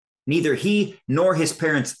Neither he nor his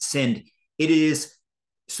parents sinned. It is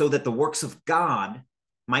so that the works of God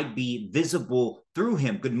might be visible through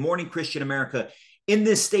him. Good morning, Christian America. In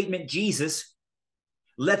this statement, Jesus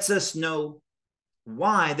lets us know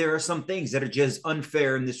why there are some things that are just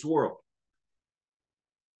unfair in this world.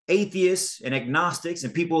 Atheists and agnostics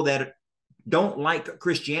and people that don't like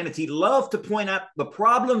Christianity love to point out the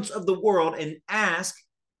problems of the world and ask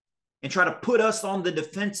and try to put us on the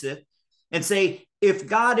defensive and say, if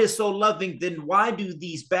God is so loving, then why do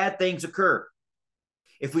these bad things occur?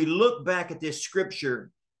 If we look back at this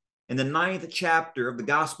scripture in the 9th chapter of the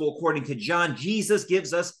Gospel according to John, Jesus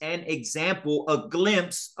gives us an example, a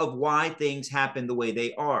glimpse of why things happen the way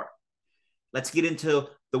they are. Let's get into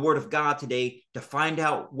the Word of God today to find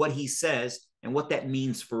out what he says and what that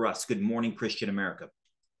means for us. Good morning, Christian America.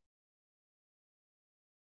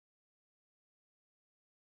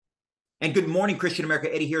 And good morning, Christian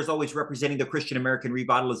America. Eddie here is always representing the Christian American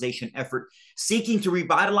revitalization effort, seeking to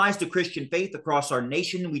revitalize the Christian faith across our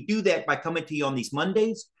nation. We do that by coming to you on these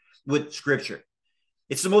Mondays with Scripture.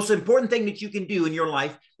 It's the most important thing that you can do in your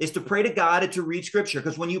life is to pray to God and to read Scripture,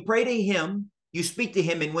 because when you pray to him, you speak to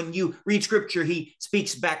him, and when you read Scripture, he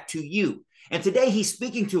speaks back to you. And today he's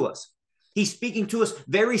speaking to us. He's speaking to us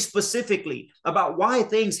very specifically about why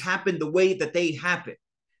things happen the way that they happen.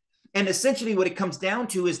 And essentially what it comes down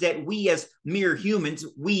to is that we as mere humans,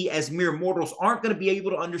 we as mere mortals aren't going to be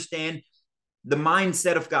able to understand the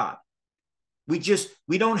mindset of God. We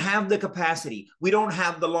don't have the capacity. We don't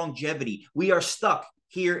have the longevity. We are stuck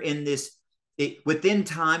here in this, within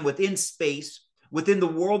time, within space, within the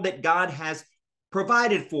world that God has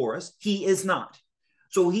provided for us. He is not.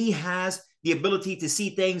 So he has the ability to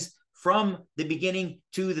see things from the beginning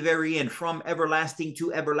to the very end, from everlasting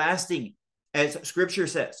to everlasting, as Scripture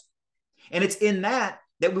says. And it's in that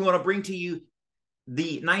we want to bring to you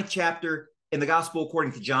the 9th chapter in the Gospel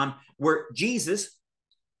according to John, where Jesus,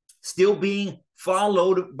 still being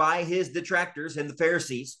followed by his detractors and the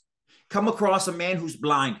Pharisees, come across a man who's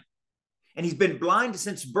blind. And he's been blind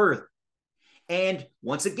since birth. And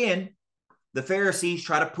once again, the Pharisees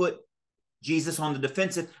try to put Jesus on the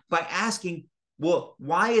defensive by asking, well,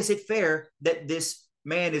 why is it fair that this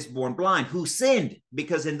man is born blind? Who sinned?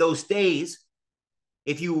 Because in those days,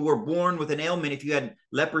 if you were born with an ailment, if you had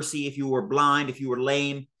leprosy, if you were blind, if you were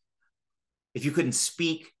lame, if you couldn't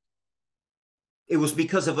speak, it was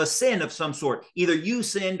because of a sin of some sort. Either you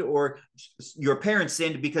sinned or your parents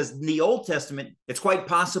sinned, because in the Old Testament, it's quite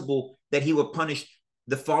possible that he would punish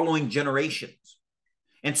the following generations.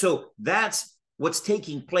 And so that's what's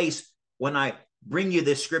taking place when I bring you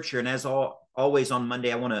this scripture. And as always on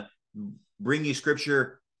Monday, I want to bring you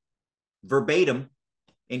scripture verbatim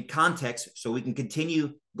in context so we can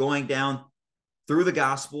continue going down through the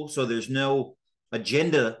gospel, so there's no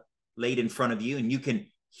agenda laid in front of you, and you can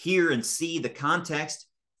hear and see the context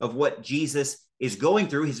of what Jesus is going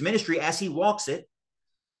through, his ministry as he walks it,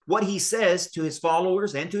 what he says to his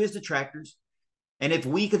followers and to his detractors, and if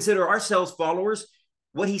we consider ourselves followers,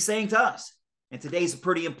 what he's saying to us. And today's a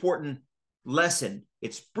pretty important lesson.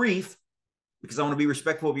 It's brief because I want to be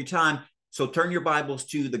respectful of your time. So turn your Bibles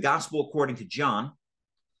to the Gospel according to John,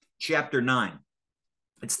 chapter 9.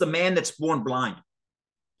 It's the man that's born blind.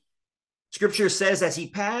 Scripture says, as he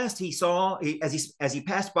passed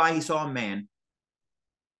by, he saw a man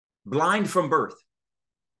blind from birth.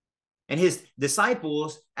 And his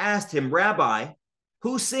disciples asked him, Rabbi,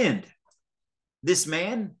 who sinned, this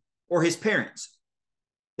man or his parents,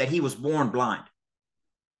 that he was born blind?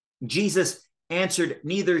 Jesus answered,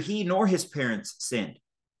 neither he nor his parents sinned.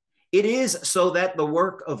 It is so that the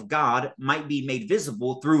work of God might be made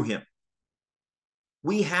visible through him.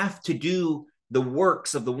 We have to do the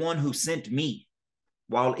works of the one who sent me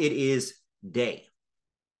while it is day.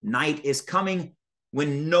 Night is coming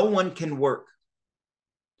when no one can work.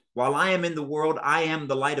 While I am in the world, I am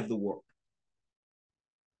the light of the world.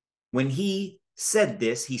 When he said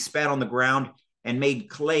this, he spat on the ground and made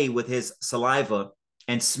clay with his saliva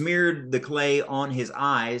and smeared the clay on his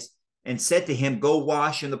eyes and said to him, go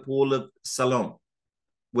wash in the pool of Siloam,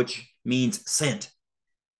 which means sent.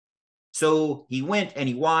 So he went and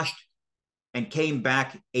he washed and came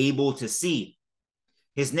back able to see.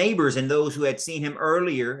 His neighbors and those who had seen him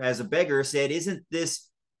earlier as a beggar said, isn't this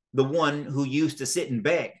the one who used to sit and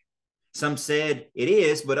beg? Some said it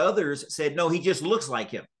is, but others said, no, he just looks like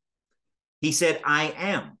him. He said, I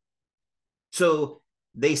am. So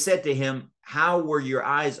they said to him, how were your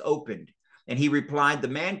eyes opened? And he replied, the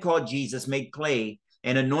man called Jesus made clay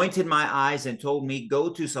and anointed my eyes and told me, go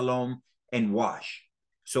to Siloam and wash.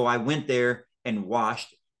 So I went there and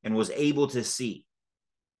washed and was able to see.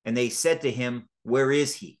 And they said to him, where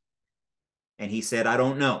is he? And he said, I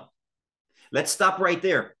don't know. Let's stop right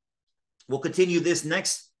there. We'll continue this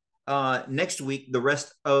next week, the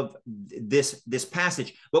rest of this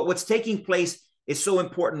passage. But what's taking place is so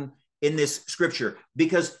important in this scripture,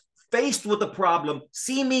 because faced with a problem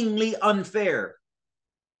seemingly unfair,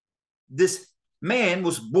 this man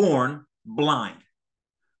was born blind.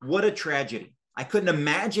 What a tragedy. I couldn't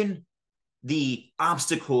imagine the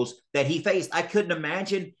obstacles that he faced. I couldn't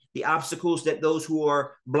imagine the obstacles that those who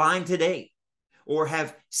are blind today or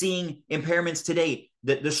have seeing impairments today,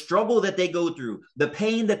 the struggle that they go through, the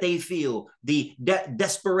pain that they feel, the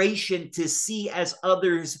desperation to see as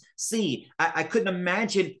others see. I couldn't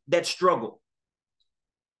imagine that struggle.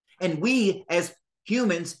 And we as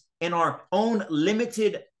humans, in our own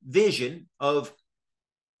limited vision of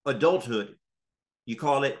adulthood, you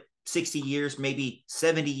call it 60 years, maybe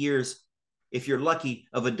 70 years, if you're lucky,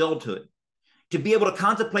 of adulthood, to be able to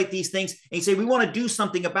contemplate these things and you say, we want to do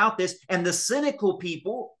something about this. And the cynical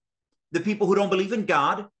people, the people who don't believe in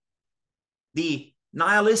God, the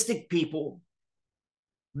nihilistic people,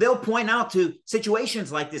 they'll point out to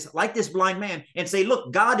situations like this blind man, and say,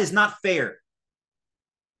 look, God is not fair.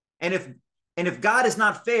 And if God is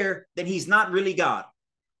not fair, then he's not really God.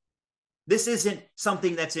 This isn't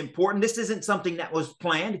something that's important. This isn't something that was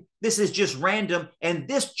planned. This is just random. And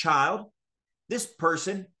this child, this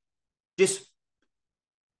person, just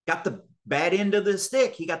got the bad end of the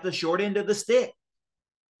stick. He got the short end of the stick.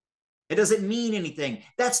 It doesn't mean anything.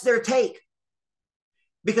 That's their take.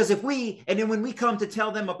 Because then when we come to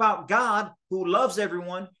tell them about God who loves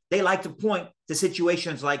everyone, they like to point to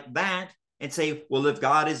situations like that and say, well, if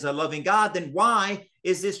God is a loving God, then why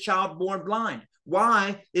is this child born blind?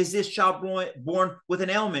 Why is this child born with an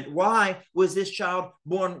ailment? Why was this child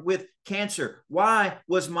born with cancer? Why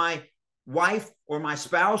was my wife or my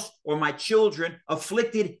spouse or my children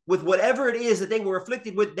afflicted with whatever it is that they were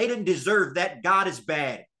afflicted with? They didn't deserve that. God is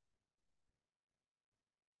bad.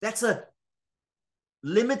 That's a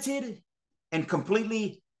limited and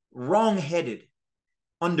completely wrong-headed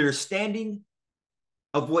understanding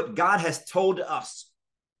of what God has told us.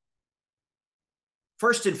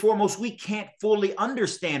 First and foremost, we can't fully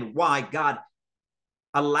understand why God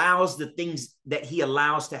allows the things that he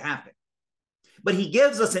allows to happen. But he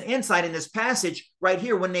gives us an insight in this passage right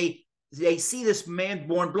here when they see this man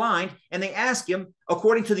born blind, and they ask him,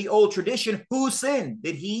 according to the old tradition, who sinned?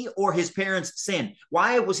 Did he or his parents sin?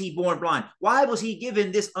 Why was he born blind? Why was he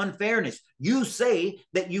given this unfairness? You say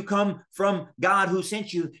that you come from God who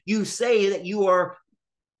sent you. You say that you are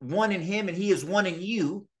one in him and he is one in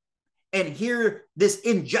you. And here this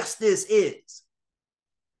injustice is.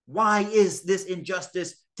 Why is this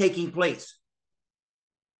injustice taking place?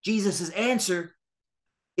 Jesus' answer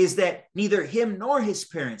is that neither him nor his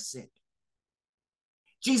parents sinned.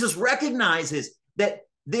 Jesus recognizes that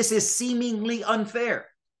this is seemingly unfair.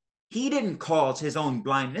 He didn't cause his own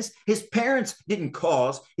blindness. His parents didn't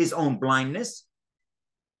cause his own blindness.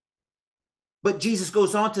 But Jesus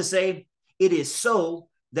goes on to say, it is so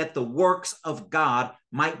that the works of God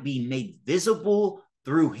might be made visible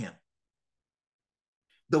through him.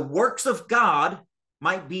 The works of God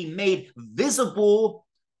might be made visible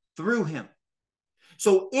through him.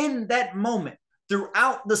 So in that moment,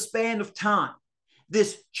 throughout the span of time,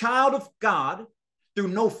 this child of God, through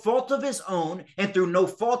no fault of his own and through no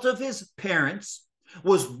fault of his parents,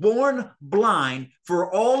 was born blind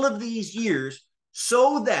for all of these years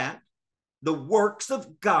so that the works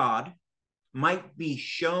of God might be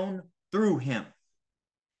shown through him,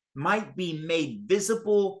 might be made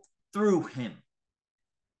visible through him.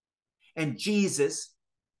 And Jesus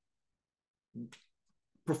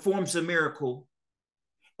performs a miracle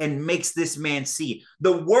and makes this man see.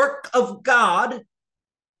 The work of God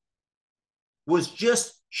was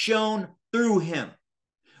just shown through him,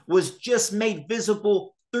 was just made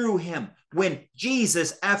visible through him. When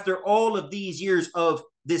Jesus, after all of these years of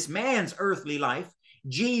this man's earthly life,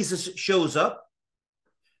 Jesus shows up,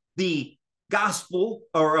 the gospel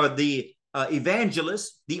or the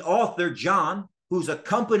evangelist, the author, John, who's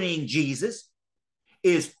accompanying Jesus,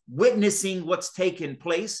 is witnessing what's taken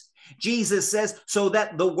place. Jesus says, so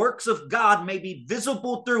that the works of God may be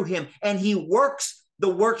visible through him. And he works the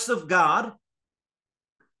works of God.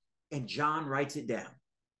 And John writes it down.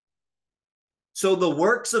 So the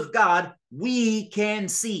works of God we can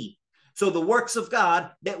see. So the works of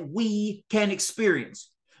God that we can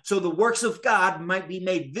experience. So the works of God might be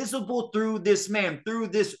made visible through this man, through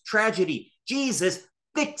this tragedy. Jesus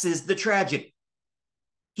fixes the tragedy.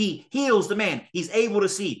 He heals the man. He's able to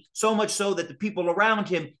see, so much so that the people around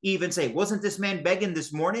him even say, wasn't this man begging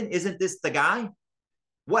this morning? Isn't this the guy?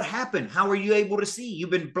 What happened? How are you able to see? You've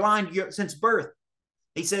been blind since birth.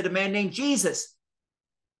 He said a man named Jesus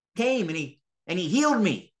came and he and he healed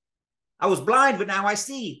me. I was blind, but now I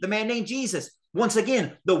see. The man named Jesus. Once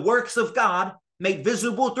again, the works of God made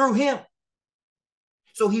visible through him.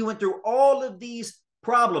 So he went through all of these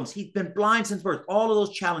problems. He's been blind since birth, all of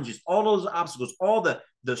those challenges, all of those obstacles, all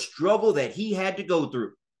the struggle that he had to go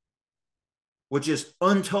through, which is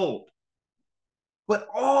untold. But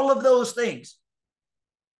all of those things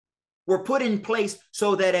were put in place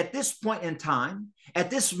so that at this point in time, at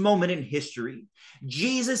this moment in history,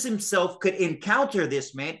 Jesus himself could encounter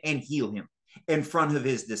this man and heal him in front of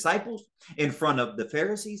his disciples, in front of the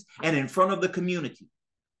Pharisees, and in front of the community.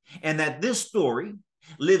 And that this story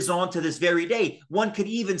lives on to this very day. One could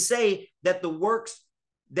even say that the works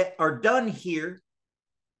that are done here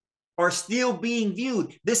are still being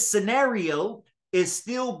viewed. This scenario is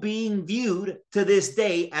still being viewed to this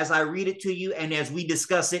day as I read it to you and as we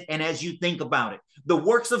discuss it and as you think about it. The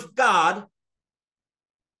works of God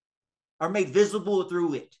are made visible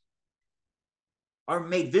through it, are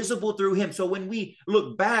made visible through him. So when we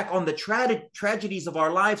look back on the tragedies of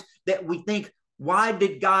our lives that we think, why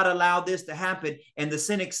did God allow this to happen? And the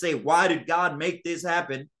cynics say, why did God make this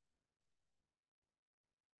happen?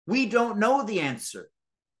 We don't know the answer.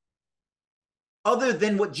 Other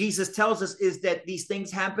than what Jesus tells us is that these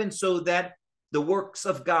things happen so that the works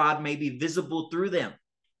of God may be visible through them.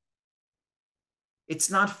 It's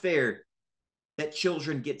not fair that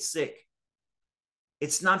children get sick.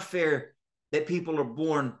 It's not fair that people are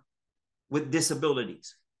born with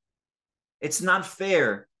disabilities. It's not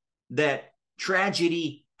fair that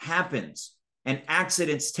tragedy happens and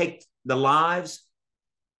accidents take the lives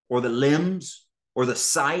or the limbs or the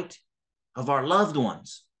sight of our loved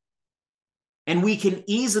ones. And we can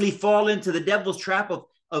easily fall into the devil's trap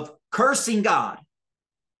of cursing God.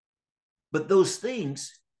 But those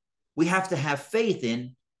things we have to have faith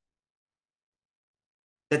in,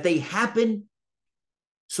 that they happen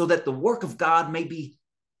so that the work of God may be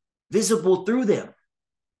visible through them.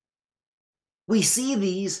 We see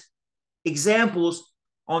these examples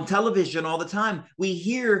on television all the time. We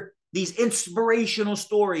hear these inspirational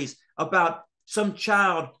stories about some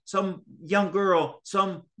child, some young girl,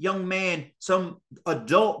 some young man, some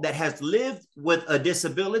adult that has lived with a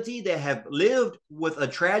disability, that have lived with a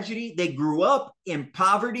tragedy. They grew up in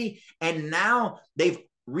poverty and now they've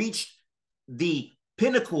reached the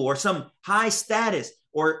pinnacle or some high status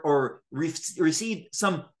or received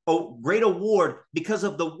some great award because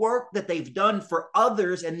of the work that they've done for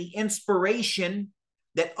others and the inspiration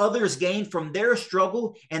that others gain from their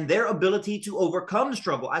struggle and their ability to overcome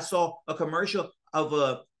struggle. I saw a commercial of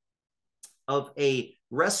a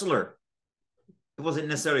wrestler. It wasn't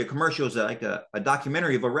necessarily a commercial, it was like a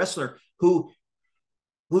documentary of a wrestler who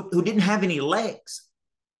didn't have any legs.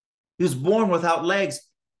 He was born without legs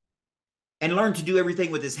and learned to do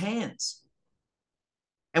everything with his hands.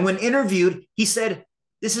 And when interviewed, he said,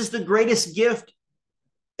 "This is the greatest gift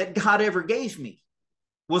that God ever gave me,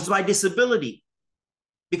 was my disability,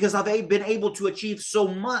 because I've been able to achieve so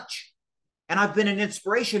much. And I've been an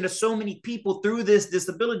inspiration to so many people through this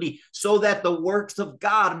disability so that the works of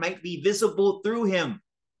God might be visible through him."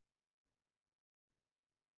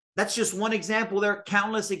 That's just one example. There are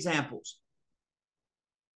countless examples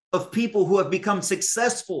of people who have become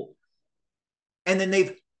successful. And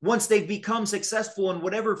then once they've become successful in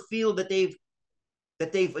whatever field that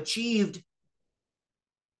they've achieved,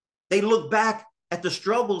 they look back at the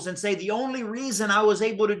struggles and say, the only reason I was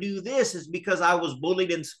able to do this is because I was bullied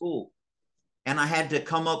in school and I had to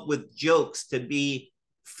come up with jokes to be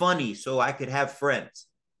funny so I could have friends.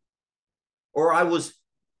 Or I was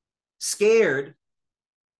scared,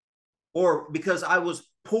 or because I was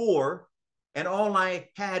poor and all I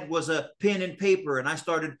had was a pen and paper and I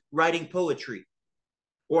started writing poetry,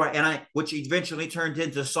 which eventually turned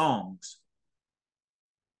into songs.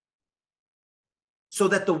 So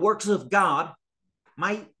that the works of God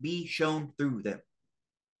might be shown through them.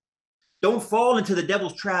 Don't fall into the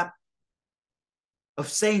devil's trap of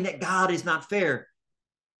saying that God is not fair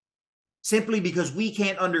simply because we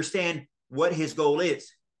can't understand what his goal is.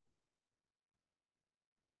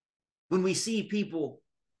 When we see people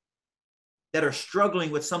that are struggling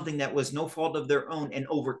with something that was no fault of their own and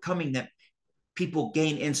overcoming that, people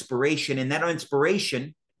gain inspiration, and that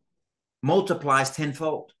inspiration multiplies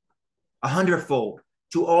tenfold, 100-fold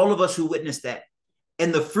to all of us who witness that.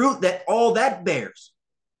 And the fruit that all that bears,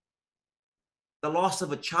 the loss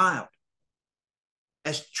of a child,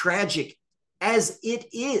 as tragic as it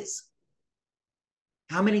is,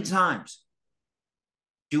 how many times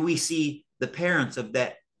do we see the parents of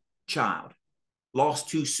that child lost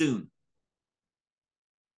too soon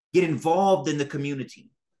get involved in the community,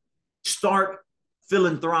 start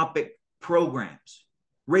philanthropic programs,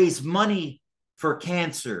 raise money for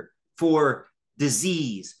cancer, for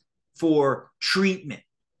disease, for treatment,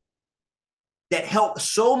 that help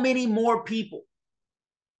so many more people.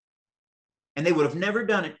 And they would have never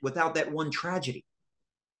done it without that one tragedy.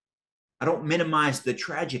 I don't minimize the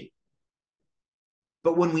tragedy.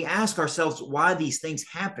 But when we ask ourselves why these things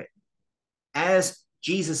happen, as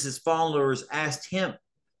Jesus's followers asked him,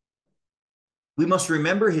 we must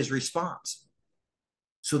remember his response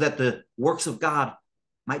so that the works of God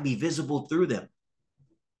might be visible through them.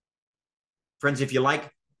 Friends, if you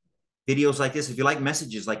like videos like this, if you like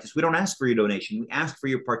messages like this, we don't ask for your donation. We ask for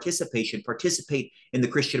your participation. Participate in the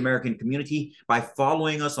Christian American community by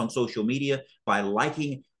following us on social media, by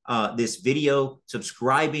liking this video,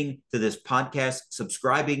 subscribing to this podcast,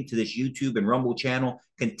 subscribing to this YouTube and Rumble channel.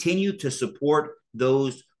 Continue to support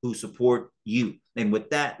those who support you. And with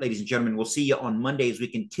that, ladies and gentlemen, we'll see you on Monday as we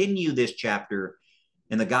continue this chapter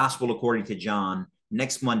in the Gospel according to John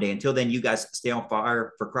next Monday. Until then, you guys stay on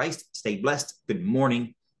fire for Christ. Stay blessed. Good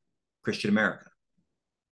morning, Christian America.